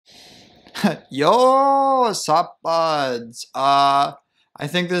Yo, sup buds? I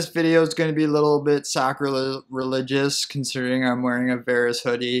think this video is going to be a little bit sacrilegious considering I'm wearing a Varus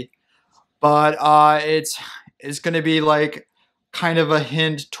hoodie, but it's going to be like kind of a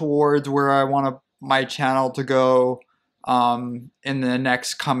hint towards where I want my channel to go in the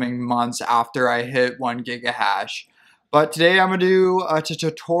next coming months after I hit 1 gigahash. But today I'm going to do a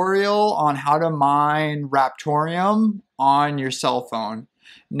tutorial on how to mine Raptoreum on your cell phone.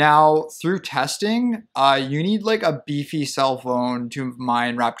 Now, through testing, you need like a beefy cell phone to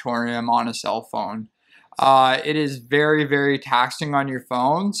mine Raptoreum on a cell phone. It is very, very taxing on your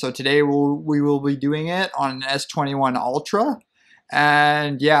phone. So today we will be doing it on an S21 Ultra.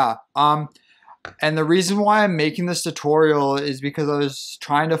 And yeah, and the reason why I'm making this tutorial is because I was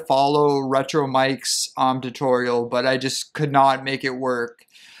trying to follow Retro Mike's tutorial, but I just could not make it work.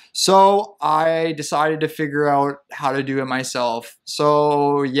 So I decided to figure out how to do it myself.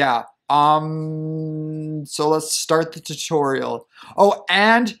 So yeah, so let's start the tutorial. Oh,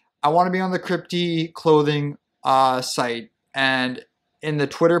 and I want to be on the Crypty clothing site, and in the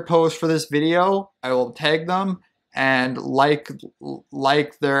Twitter post for this video, I will tag them and like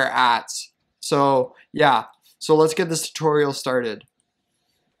their ads. So yeah, so let's get this tutorial started.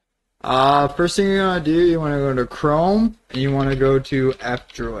 First thing you're gonna do, you want to go to Chrome and you want to go to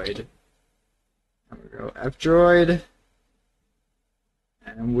F-Droid. There we go, F-Droid,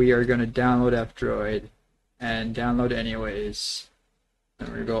 and we are gonna download F-Droid and download anyways. Then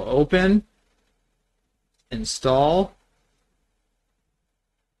we're gonna go open, install,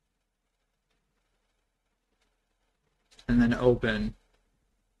 and then open,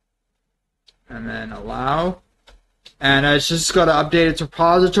 and then allow. And it's just got to update its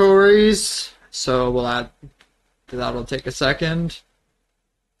repositories, so that'll take a second.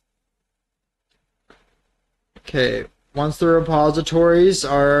 Okay, once the repositories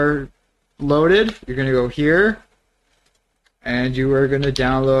are loaded, you're going to go here, and you are going to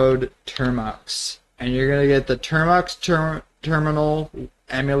download Termux. And you're going to get the Termux terminal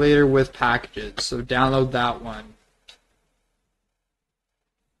emulator with packages, so download that one.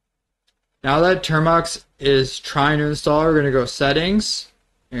 Now that Termux is trying to install, we're going to go settings,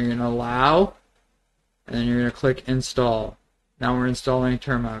 you're going to allow, and then you're going to click install. Now we're installing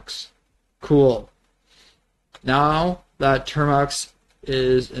Termux. Cool. Now that Termux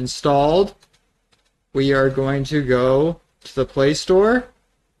is installed, we are going to go to the Play Store,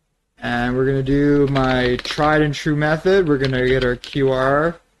 and we're going to do my tried and true method. We're going to get our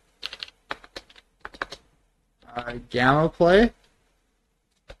QR Gamma Play.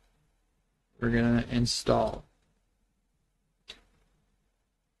 We're going to install.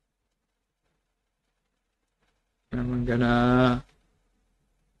 And we're going to,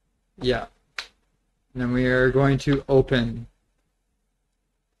 yeah. And then we are going to open.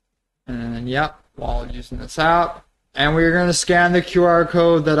 And then, yeah, while using this app. And we're going to scan the QR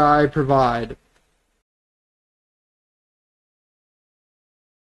code that I provide.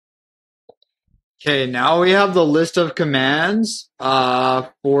 Okay, now we have the list of commands for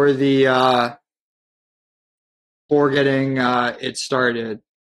getting it started.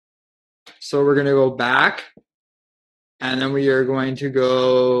 So we're going to go back, and then we are going to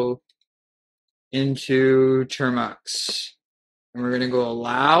go into Termux, and we're going to go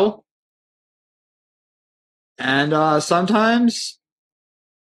allow. And sometimes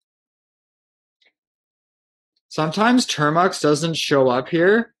Termux doesn't show up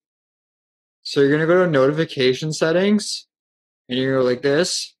here. So you're going to go to notification settings, and you're going to go like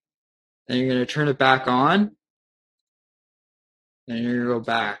this, and you're going to turn it back on, and you're going to go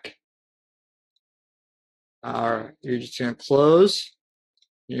back. You're just going to close,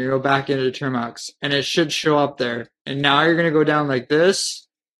 and you're going to go back into Termux, and it should show up there. And now you're going to go down like this,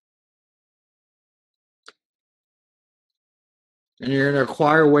 and you're going to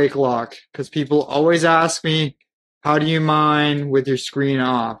acquire wake lock, because people always ask me, how do you mine with your screen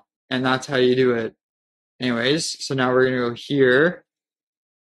off? And that's how you do it. Anyways, so now we're going to go here.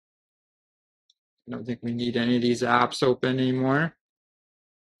 I don't think we need any of these apps open anymore.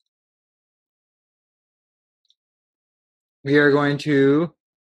 We are going to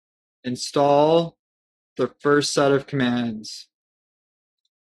install the first set of commands.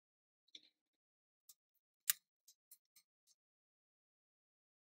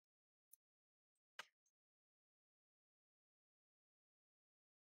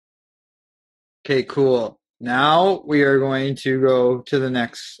 Okay, cool. Now we are going to go to the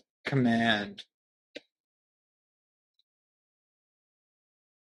next command,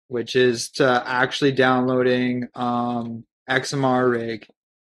 which is to actually downloading XMR rig.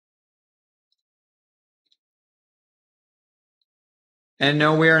 And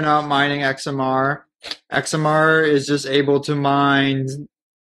no, we are not mining XMR. XMR is just able to mine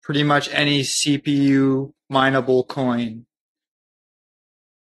pretty much any CPU mineable coin.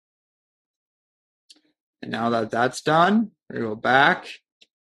 And now that that's done, we go back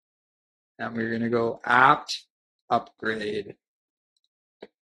and we're going to go apt upgrade.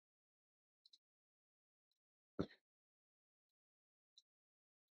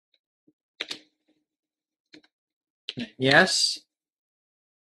 Yes.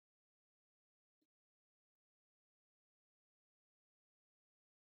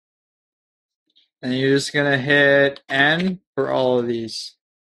 And you're just going to hit N for all of these.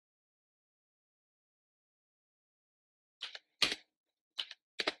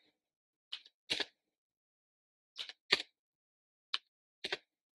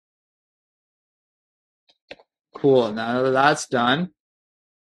 Cool. Now that that's done,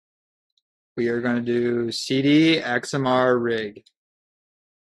 we are going to do CD XMR rig.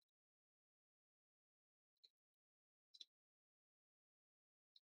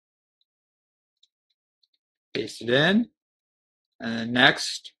 Paste it in. And then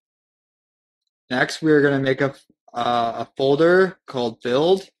next we're going to make a folder called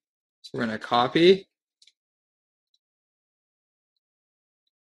build. So we're going to copy,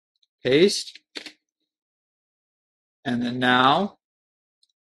 paste, and then now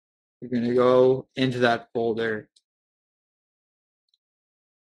we're going to go into that folder.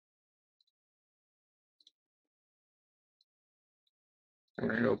 And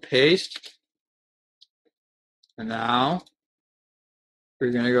we're going to go paste. And now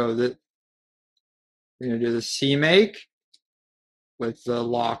we're going to go we're going to do the CMake with the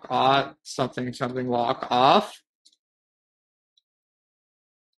lock off, something lock off.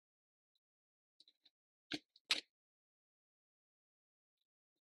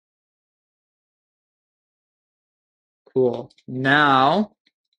 Cool. Now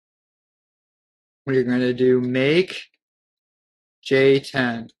we're going to do make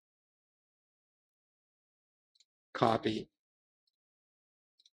J10. Copy.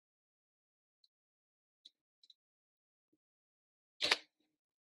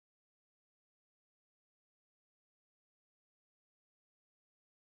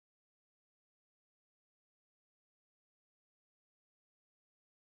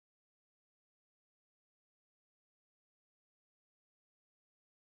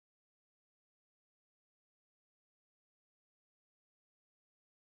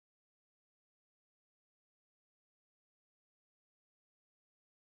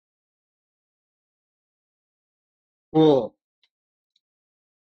 Cool.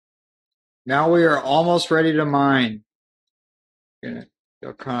 Now we are almost ready to mine. We're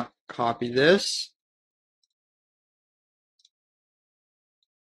going to copy this.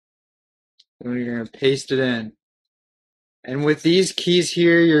 And we're going to paste it in. And with these keys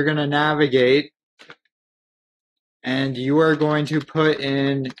here, you're going to navigate. And you are going to put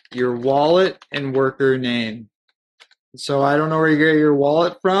in your wallet and worker name. So I don't know where you get your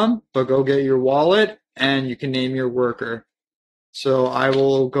wallet from, but go get your wallet and you can name your worker. So I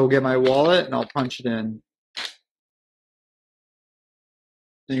will go get my wallet and I'll punch it in.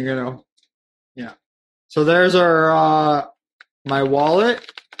 And you're going to, yeah. So there's our, my wallet.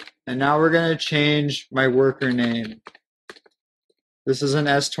 And now we're going to change my worker name. This is an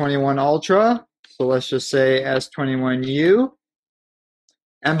S21 Ultra. So let's just say S21U.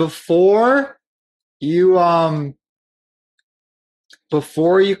 And before you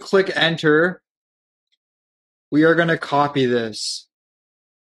click enter, we are going to copy this.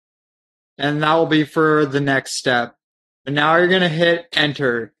 And that will be for the next step. And now you're going to hit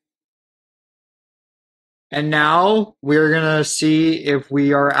enter. And now we're going to see if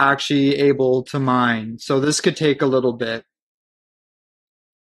we are actually able to mine. So this could take a little bit.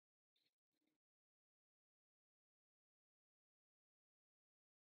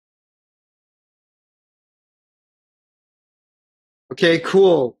 Okay,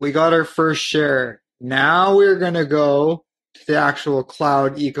 cool. We got our first share. Now we're going to go to the actual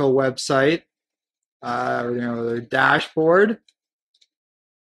Cloud Eco website. We're going to go to their dashboard.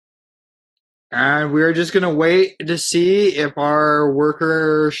 And we're just going to wait to see if our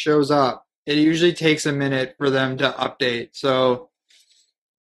worker shows up. It usually takes a minute for them to update. So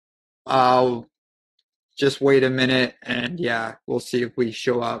I'll just wait a minute and yeah, we'll see if we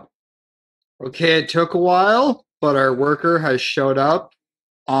show up. Okay, it took a while, but our worker has showed up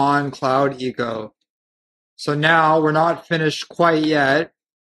on Cloud Eco. So now we're not finished quite yet.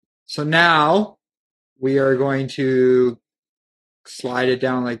 So now we are going to slide it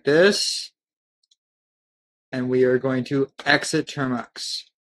down like this. And we are going to exit Termux.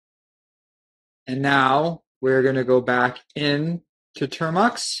 And now we're going to go back in to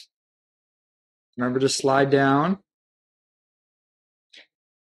Termux. Remember to slide down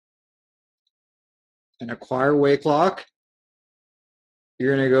and acquire wake lock.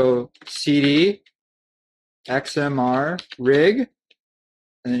 You're going to go CD, XMR, rig,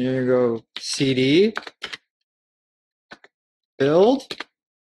 and then you're going to go CD, build,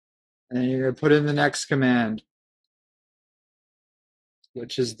 and then you're going to put in the next command,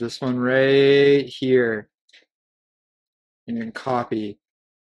 which is this one right here. And you can copy.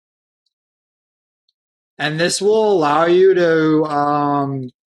 And this will allow you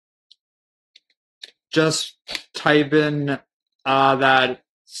to just type in that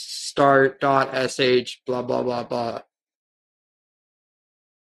start.sh blah blah blah blah.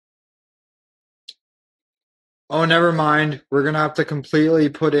 Oh, never mind. We're gonna have to completely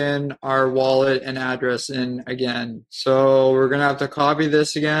put in our wallet and address in again. So we're gonna have to copy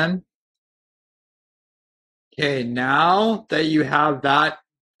this again. Okay, now that you have that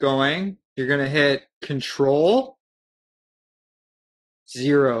going, you're gonna hit Control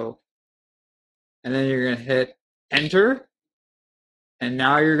 0. And then you're gonna hit Enter. And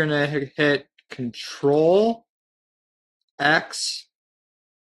now you're gonna hit Control X.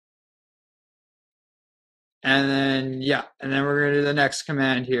 And then, yeah, and then we're going to do the next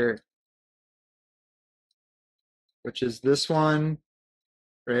command here, which is this one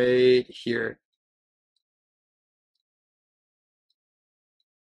right here.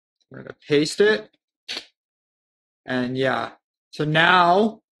 We're going to paste it. And yeah, so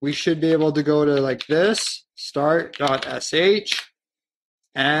now we should be able to go to like this, start.sh,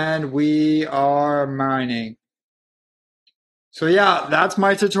 and we are mining. So yeah, that's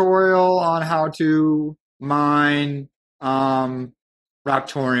my tutorial on how to mine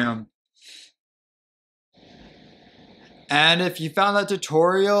Raptoreum. And if you found that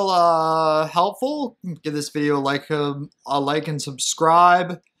tutorial helpful, give this video a like and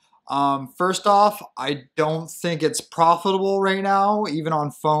subscribe. First off, I don't think it's profitable right now, even on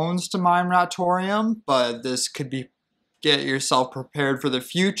phones, to mine Raptoreum, but this could be get yourself prepared for the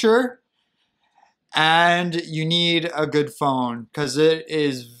future. And you need a good phone because it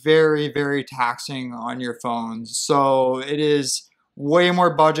is very, very taxing on your phones. So it is way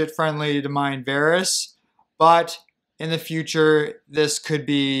more budget friendly to mine Varus, but in the future, this could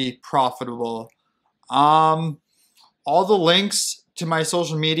be profitable. All the links to my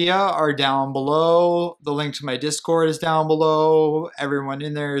social media are down below. The link to my Discord is down below. Everyone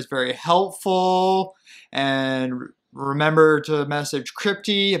in there is very helpful. And remember to message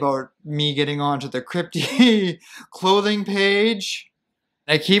Crypty about me getting onto the Crypty clothing page.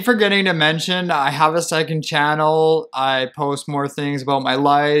 I keep forgetting to mention I have a second channel. I post more things about my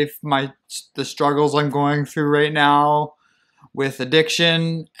life, the struggles I'm going through right now with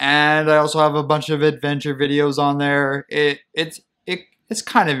addiction, and I also have a bunch of adventure videos on there. It's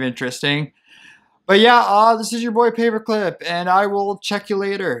kind of interesting. But yeah, this is your boy Paperclip, and I will check you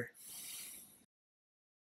later.